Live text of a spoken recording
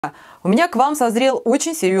У меня к вам созрел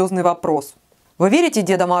очень серьезный вопрос. Вы верите в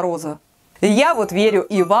Деда Мороза? Я вот верю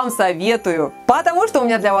и вам советую, потому что у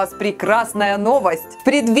меня для вас прекрасная новость. В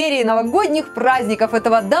преддверии новогодних праздников,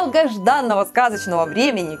 этого долгожданного сказочного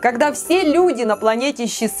времени, когда все люди на планете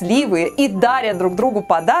счастливые и дарят друг другу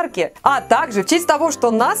подарки, а также в честь того, что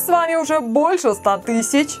нас с вами уже больше 100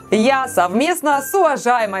 тысяч, я совместно с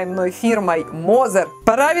уважаемой мной фирмой Мозер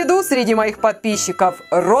проведу среди моих подписчиков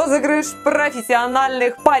розыгрыш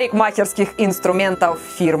профессиональных парикмахерских инструментов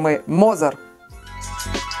фирмы Мозер.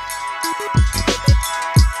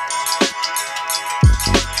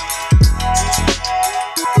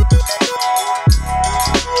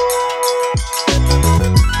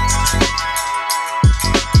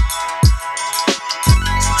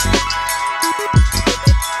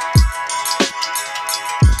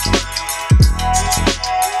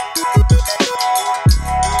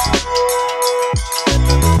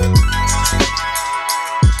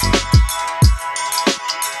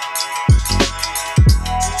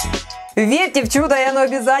 Верьте в чудо, и оно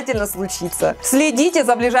обязательно случится. Следите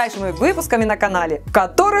за ближайшими выпусками на канале, в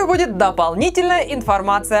которых будет дополнительная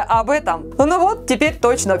информация об этом. Ну вот, теперь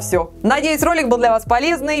точно все. Надеюсь, ролик был для вас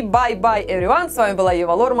полезный. Bye-bye, everyone. С вами была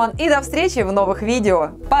Ева Лорман. И до встречи в новых видео.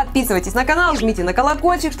 Подписывайтесь на канал, жмите на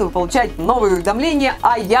колокольчик, чтобы получать новые уведомления.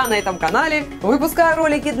 А я на этом канале выпускаю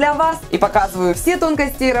ролики для вас и показываю все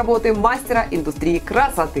тонкости работы мастера индустрии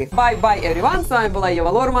красоты. Bye-bye, everyone. С вами была Ева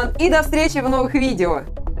Лорман. И до встречи в новых видео.